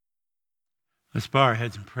Let's bow our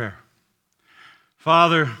heads in prayer.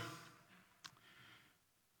 Father,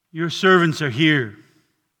 your servants are here,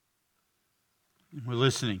 and we're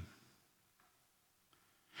listening.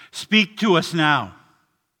 Speak to us now.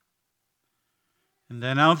 And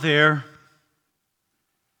then out there,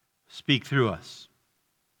 speak through us.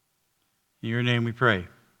 In your name we pray.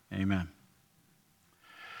 Amen.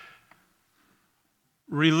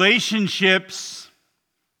 Relationships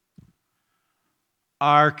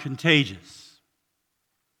are contagious.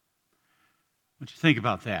 I want you to think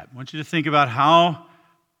about that. I want you to think about how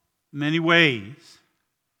many ways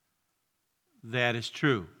that is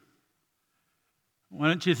true. I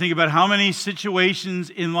want you to think about how many situations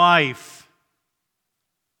in life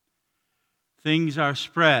things are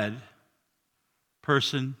spread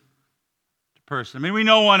person to person. I mean, we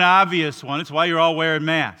know one obvious one. It's why you're all wearing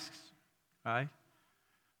masks, right?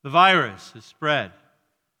 The virus is spread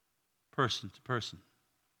person to person.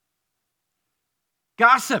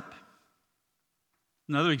 Gossip.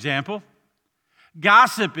 Another example.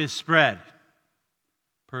 Gossip is spread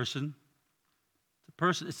person to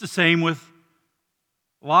person. It's the same with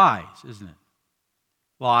lies, isn't it?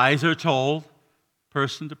 Lies are told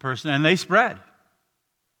person to person, and they spread.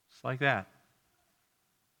 It's like that.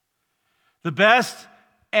 The best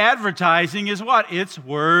advertising is what? It's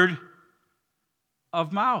word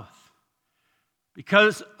of mouth.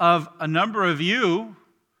 Because of a number of you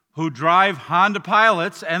who drive Honda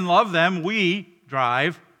Pilots and love them, we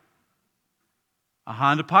drive a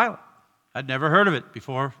Honda Pilot. I'd never heard of it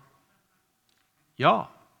before y'all.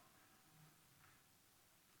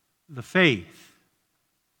 The faith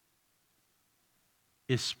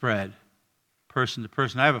is spread person to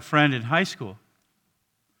person. I have a friend in high school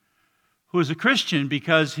who is a Christian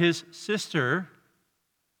because his sister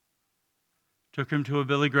took him to a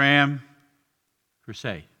Billy Graham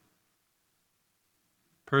crusade.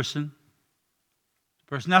 Person to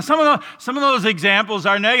person. Now, some of those examples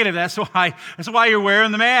are negative. That's why you're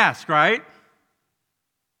wearing the mask, right?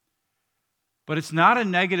 But it's not a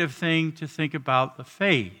negative thing to think about the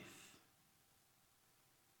faith,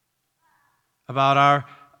 about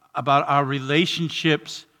our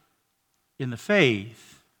relationships in the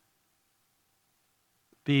faith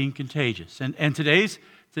being contagious. And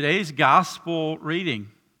today's gospel reading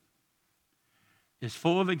is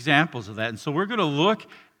full of examples of that. And so we're going to look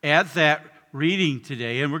at that reading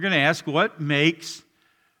today, and we're going to ask what makes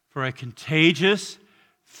for a contagious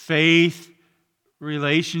faith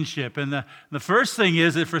relationship. And the first thing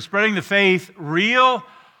is that for spreading the faith, real,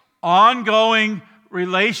 ongoing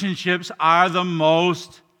relationships are the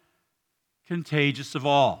most contagious of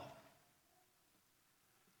all.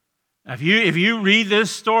 Now, if you read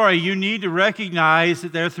this story, you need to recognize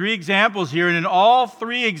that there are three examples here, and in all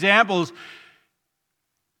three examples,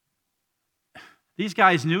 these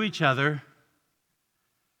guys knew each other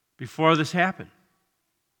before this happened.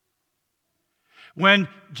 When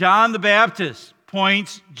John the Baptist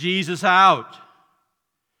points Jesus out,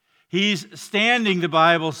 he's standing, the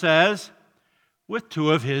Bible says, with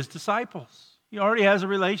two of his disciples. He already has a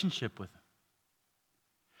relationship with them.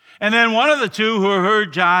 And then one of the two who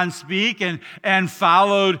heard John speak and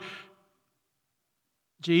followed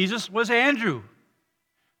Jesus was Andrew,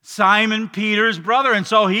 Simon Peter's brother. And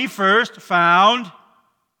so he first found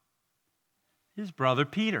his brother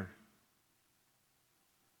Peter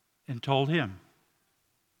and told him.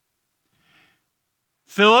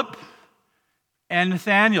 Philip and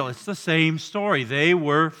Nathanael, it's the same story. They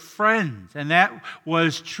were friends. And that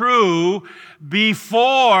was true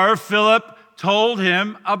before Philip told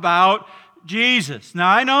him about Jesus. Now,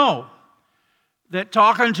 I know that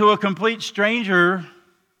talking to a complete stranger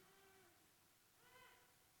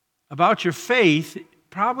about your faith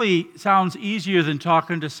probably sounds easier than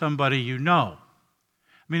talking to somebody you know.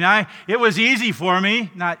 I mean, it was easy for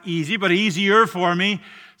me, not easy, but easier for me,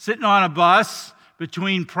 sitting on a bus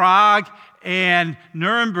between Prague and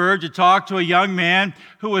Nuremberg to talk to a young man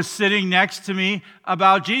who was sitting next to me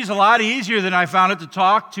about Jesus. A lot easier than I found it to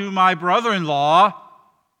talk to my brother-in-law,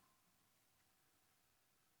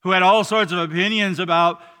 who had all sorts of opinions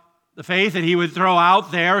about the faith that he would throw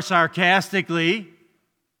out there sarcastically.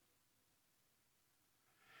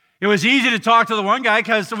 It was easy to talk to the one guy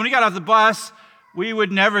because when he got off the bus, we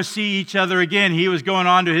would never see each other again. He was going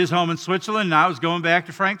on to his home in Switzerland, and I was going back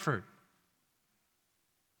to Frankfurt.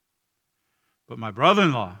 But my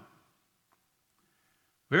brother-in-law,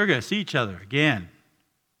 we were going to see each other again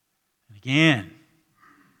and again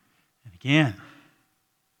and again.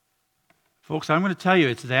 Folks, I'm going to tell you,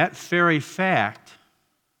 it's that very fact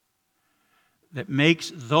that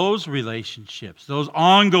makes those relationships, those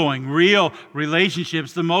ongoing, real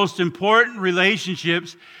relationships, the most important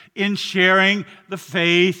relationships in sharing the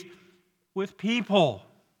faith with people.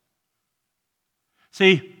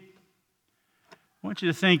 See, I want you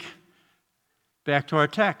to think back to our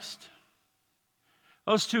text.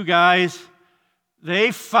 Those two guys,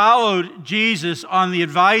 they followed Jesus on the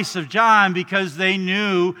advice of John because they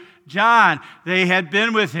knew John. They had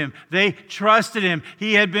been with him. They trusted him.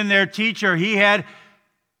 He had been their teacher. He had,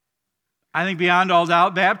 I think beyond all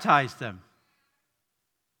doubt, baptized them.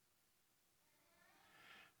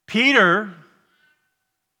 Peter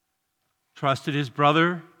trusted his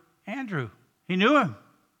brother Andrew. He knew him.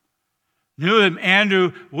 Knew that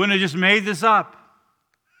Andrew wouldn't have just made this up.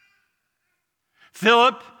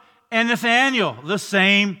 Philip and Nathaniel, the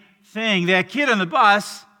same thing. That kid on the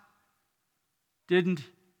bus didn't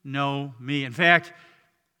know me. In fact,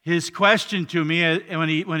 his question to me when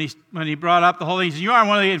he brought up the whole thing, he said, "You aren't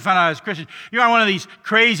one of the," and found out I was Christian, "You aren't one of these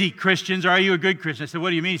crazy Christians, or are you a good Christian?" I said, "What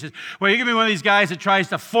do you mean?" He says, "Well, you're going to be one of these guys that tries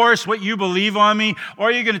to force what you believe on me, or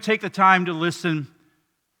are you going to take the time to listen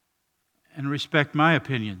and respect my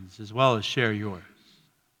opinions as well as share yours?"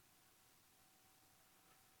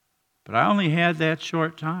 But I only had that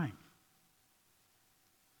short time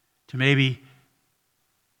to maybe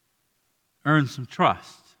earn some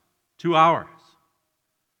trust. 2 hours.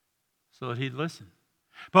 So that he'd listen.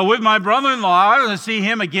 But with my brother-in-law, I was going to see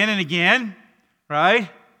him again and again, right?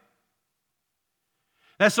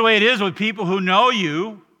 That's the way it is with people who know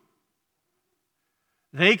you.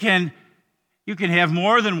 You can have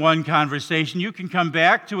more than one conversation. You can come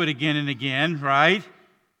back to it again and again, right?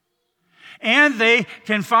 And they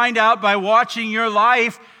can find out by watching your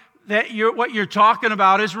life that what you're talking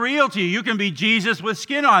about is real to you. You can be Jesus with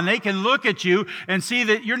skin on. They can look at you and see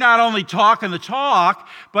that you're not only talking the talk,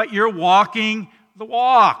 but you're walking the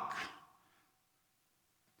walk.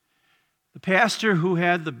 The pastor who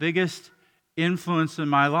had the biggest influence in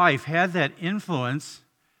my life had that influence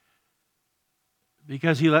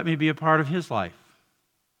because he let me be a part of his life.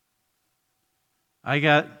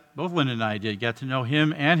 Both Linda and I got to know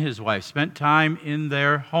him and his wife, spent time in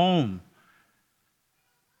their home.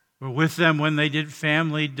 We're with them when they did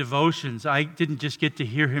family devotions. I didn't just get to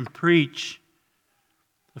hear him preach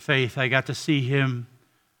the faith. I got to see him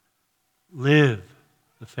live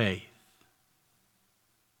the faith.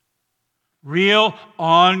 Real,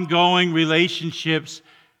 ongoing relationships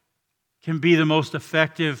can be the most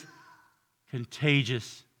effective,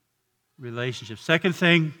 contagious relationships. Second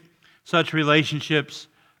thing, such relationships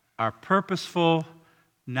are purposeful,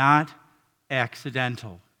 not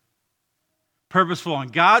accidental. Purposeful on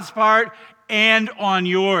God's part and on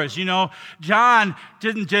yours. You know, John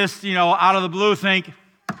didn't just, out of the blue think,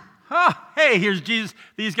 hey, here's Jesus.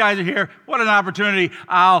 These guys are here. What an opportunity.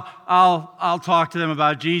 I'll talk to them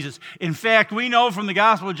about Jesus. In fact, we know from the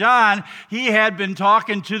Gospel of John, he had been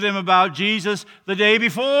talking to them about Jesus the day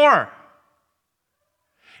before.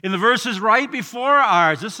 In the verses right before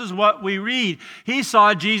ours, this is what we read. He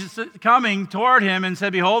saw Jesus coming toward him and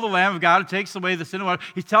said, "Behold, the Lamb of God who takes away the sin of the world."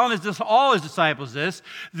 He's telling all his disciples this.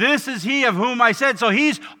 This is he of whom I said. So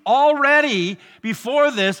he's already, before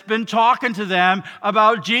this, been talking to them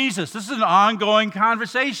about Jesus. This is an ongoing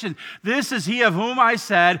conversation. This is he of whom I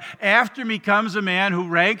said, "After me comes a man who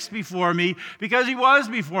ranks before me, because he was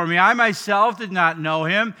before me. I myself did not know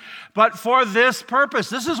him, but for this purpose."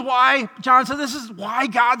 This is why, John said, this is why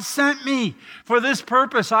God sent me. "For this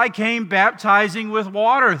purpose I came baptizing with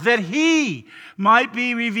water, that he might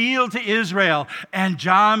be revealed to Israel." And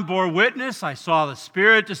John bore witness. "I saw the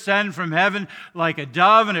Spirit descend from heaven like a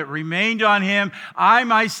dove, and it remained on him. I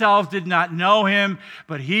myself did not know him,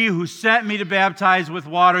 but he who sent me to baptize with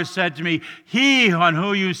water said to me, 'He on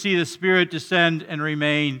whom you see the Spirit descend and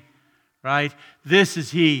remain,'" right? This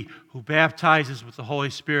is he who baptizes with the Holy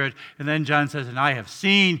Spirit. And then John says, "And I have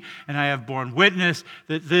seen and I have borne witness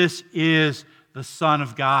that this is the Son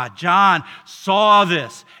of God." John saw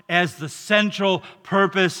this as the central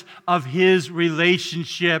purpose of his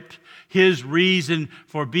relationship, his reason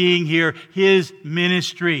for being here, his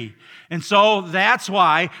ministry. And so that's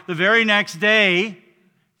why the very next day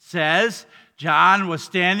says, John was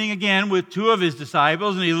standing again with two of his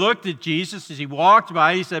disciples, and he looked at Jesus as he walked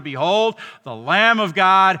by. He said, "Behold, the Lamb of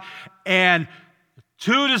God." And the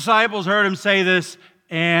two disciples heard him say this,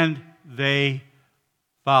 and they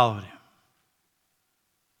followed him.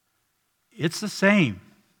 It's the same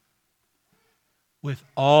with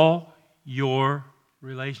all your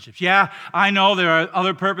relationships. Yeah, I know there are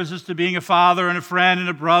other purposes to being a father and a friend and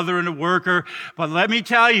a brother and a worker, but let me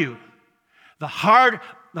tell you, the heart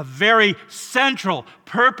the very central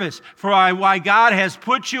purpose for why God has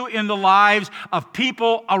put you in the lives of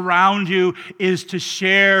people around you is to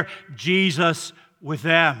share Jesus with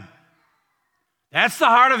them. That's the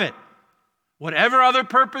heart of it. Whatever other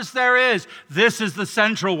purpose there is, this is the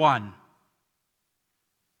central one.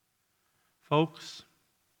 Folks,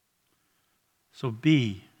 so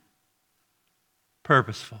be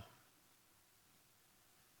purposeful.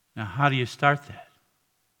 Now, how do you start that?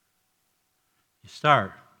 You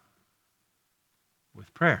start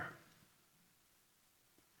with prayer.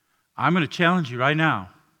 I'm going to challenge you right now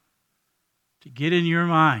to get in your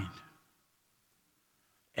mind.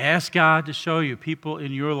 Ask God to show you people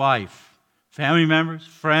in your life, family members,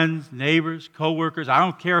 friends, neighbors, co-workers, I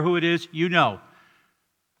don't care who it is, you know,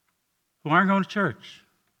 who aren't going to church,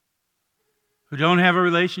 who don't have a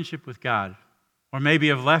relationship with God, or maybe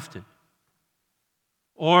have left it,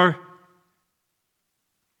 or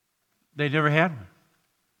they never had one.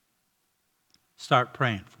 Start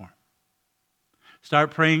praying for them.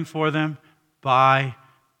 Start praying for them by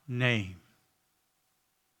name.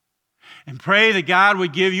 And pray that God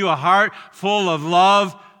would give you a heart full of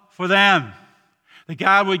love for them. That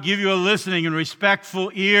God would give you a listening and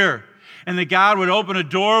respectful ear. And that God would open a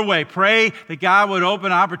doorway. Pray that God would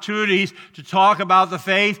open opportunities to talk about the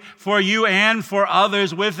faith for you and for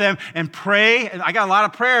others with them. And pray, and I got a lot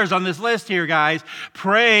of prayers on this list here, guys.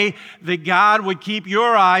 Pray that God would keep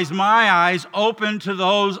your eyes, my eyes, open to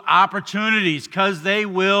those opportunities, because they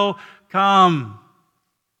will come.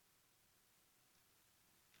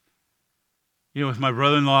 You know, with my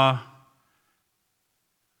brother-in-law,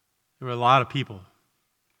 there were a lot of people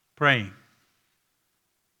praying.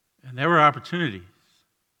 And there were opportunities.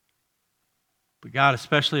 But God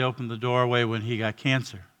especially opened the doorway when he got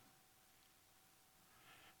cancer.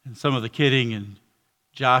 And some of the kidding and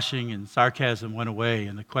joshing and sarcasm went away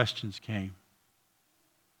and the questions came.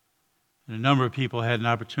 And a number of people had an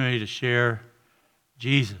opportunity to share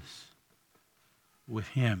Jesus with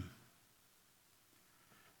him.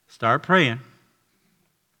 Start praying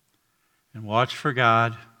and watch for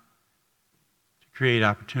God to create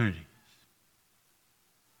opportunities.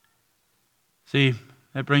 See,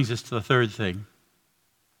 that brings us to the third thing.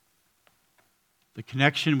 The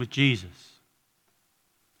connection with Jesus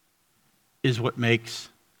is what makes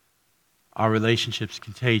our relationships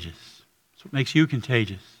contagious. It's what makes you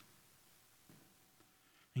contagious.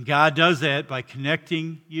 And God does that by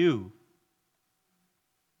connecting you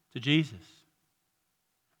to Jesus.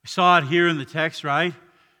 We saw it here in the text, right?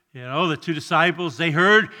 You know, the two disciples, they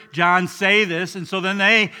heard John say this, and so then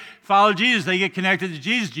they followed Jesus. They get connected to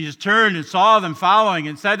Jesus. Jesus turned and saw them following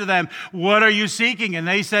and said to them, "What are you seeking?" And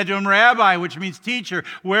they said to him, "Rabbi," which means teacher,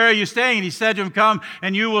 "where are you staying?" And he said to him, "Come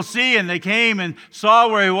and you will see." And they came and saw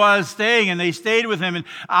where he was staying, and they stayed with him. And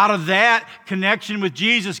out of that connection with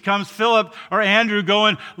Jesus comes Philip or Andrew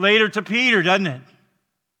going later to Peter, doesn't it?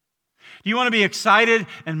 Do you want to be excited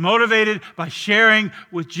and motivated by sharing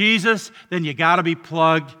with Jesus? Then you got to be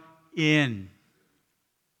plugged in.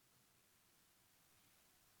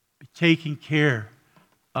 Be taking care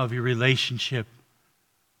of your relationship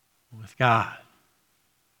with God.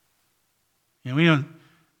 And we don't,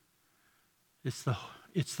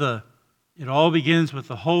 it all begins with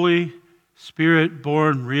the Holy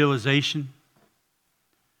Spirit-born realization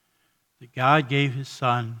that God gave his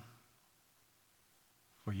Son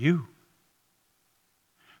for you.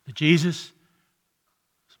 That Jesus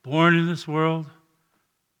was born in this world,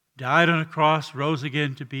 died on a cross, rose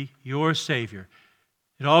again to be your Savior.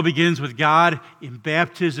 It all begins with God in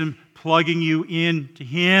baptism plugging you in to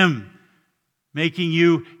him, making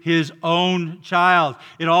you his own child.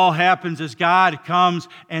 It all happens as God comes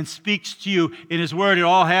and speaks to you in his word. It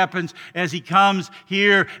all happens as he comes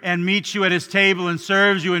here and meets you at his table and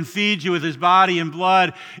serves you and feeds you with his body and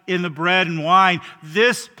blood in the bread and wine.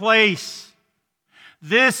 This place,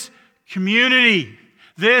 this community,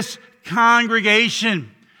 this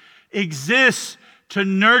congregation exists to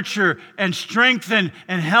nurture and strengthen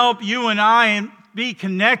and help you and I be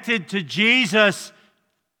connected to Jesus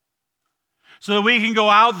so that we can go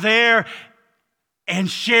out there and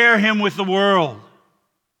share him with the world.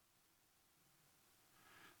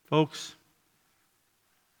 Folks,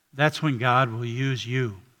 that's when God will use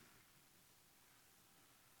you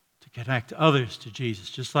to connect others to Jesus,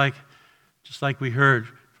 just like we heard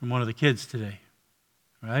from one of the kids today,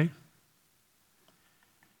 right?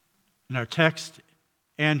 In our text,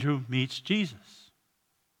 Andrew meets Jesus.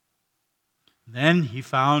 Then he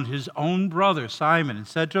found his own brother, Simon, and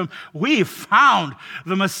said to him, "We found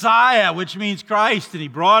the Messiah," which means Christ, and he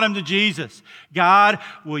brought him to Jesus. God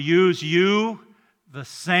will use you the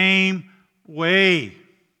same way.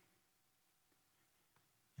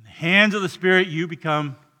 the hands of the Spirit, you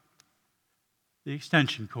become the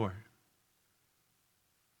extension cord.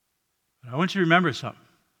 But I want you to remember something.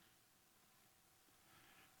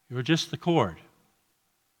 You're just the cord.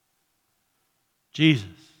 Jesus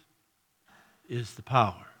is the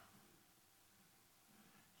power.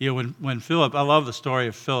 You know, when Philip, I love the story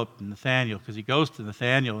of Philip and Nathanael, because he goes to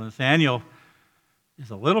Nathanael, and Nathanael is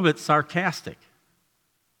a little bit sarcastic.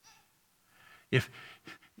 If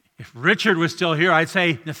Richard was still here, I'd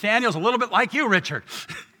say, Nathanael's a little bit like you, Richard.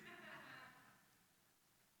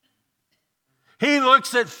 He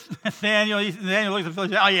looks at Nathanael looks at Philip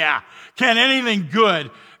and says, oh yeah, can anything good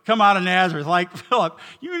come out of Nazareth? Like, Philip,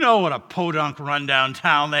 you know what a podunk rundown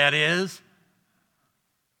town that is.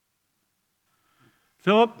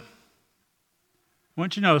 Philip, I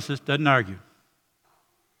want you to notice this, doesn't argue.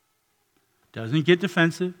 Doesn't get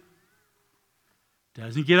defensive.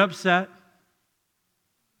 Doesn't get upset.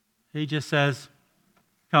 He just says,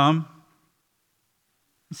 come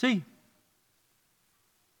and see.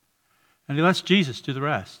 And he lets Jesus do the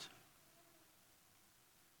rest.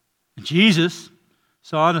 And Jesus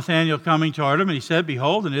saw Nathanael coming toward him, and he said,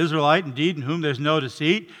 behold, an Israelite indeed, in whom there's no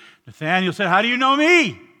deceit. Nathanael said, how do you know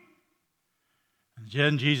me? And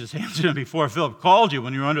then Jesus answered him, before Philip called you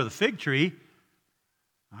when you were under the fig tree,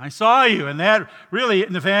 I saw you. And that really,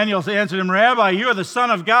 Nathanael answered him, Rabbi, you are the Son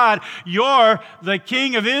of God. You're the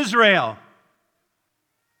King of Israel.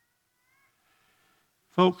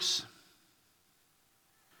 Folks,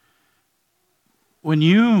 when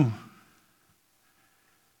you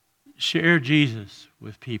share Jesus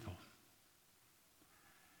with people,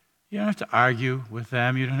 you don't have to argue with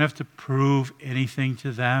them. You don't have to prove anything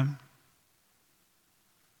to them.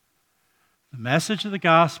 The message of the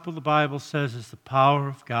gospel, the Bible says, is the power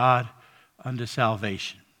of God unto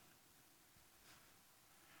salvation.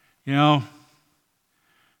 You know,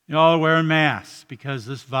 you all are wearing masks because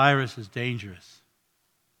this virus is dangerous.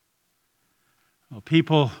 Well,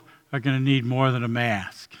 people are going to need more than a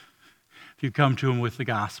mask if you come to them with the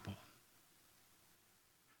gospel.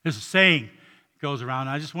 There's a saying that goes around, and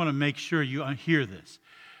I just want to make sure you hear this.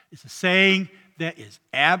 It's a saying that is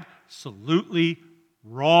absolutely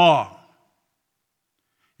wrong.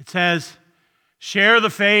 It says, share the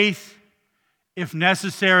faith, if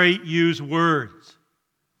necessary, use words.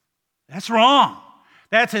 That's wrong.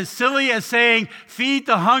 That's as silly as saying, feed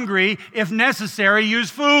the hungry, if necessary, use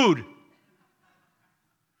food.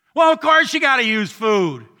 Well, of course you got to use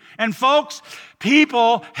food. And folks,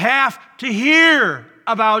 people have to hear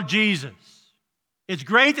about Jesus. It's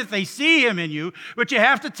great that they see him in you, but you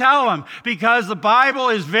have to tell them, because the Bible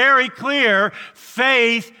is very clear,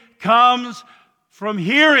 faith comes from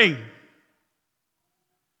hearing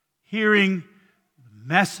the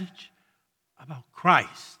message about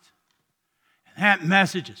Christ. And that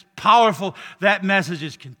message is powerful, that message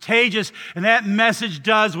is contagious, and that message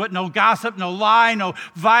does what no gossip, no lie, no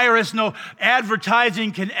virus, no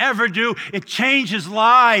advertising can ever do. It changes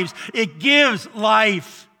lives. It gives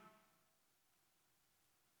life.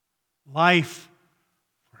 Life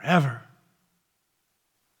forever.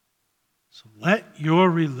 So let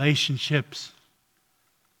your relationships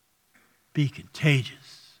be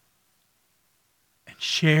contagious and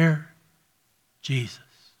share Jesus.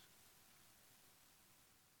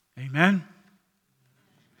 Amen.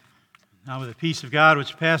 Now, with the peace of God,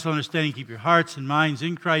 which passes all understanding, keep your hearts and minds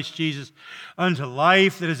in Christ Jesus unto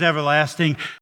life that is everlasting.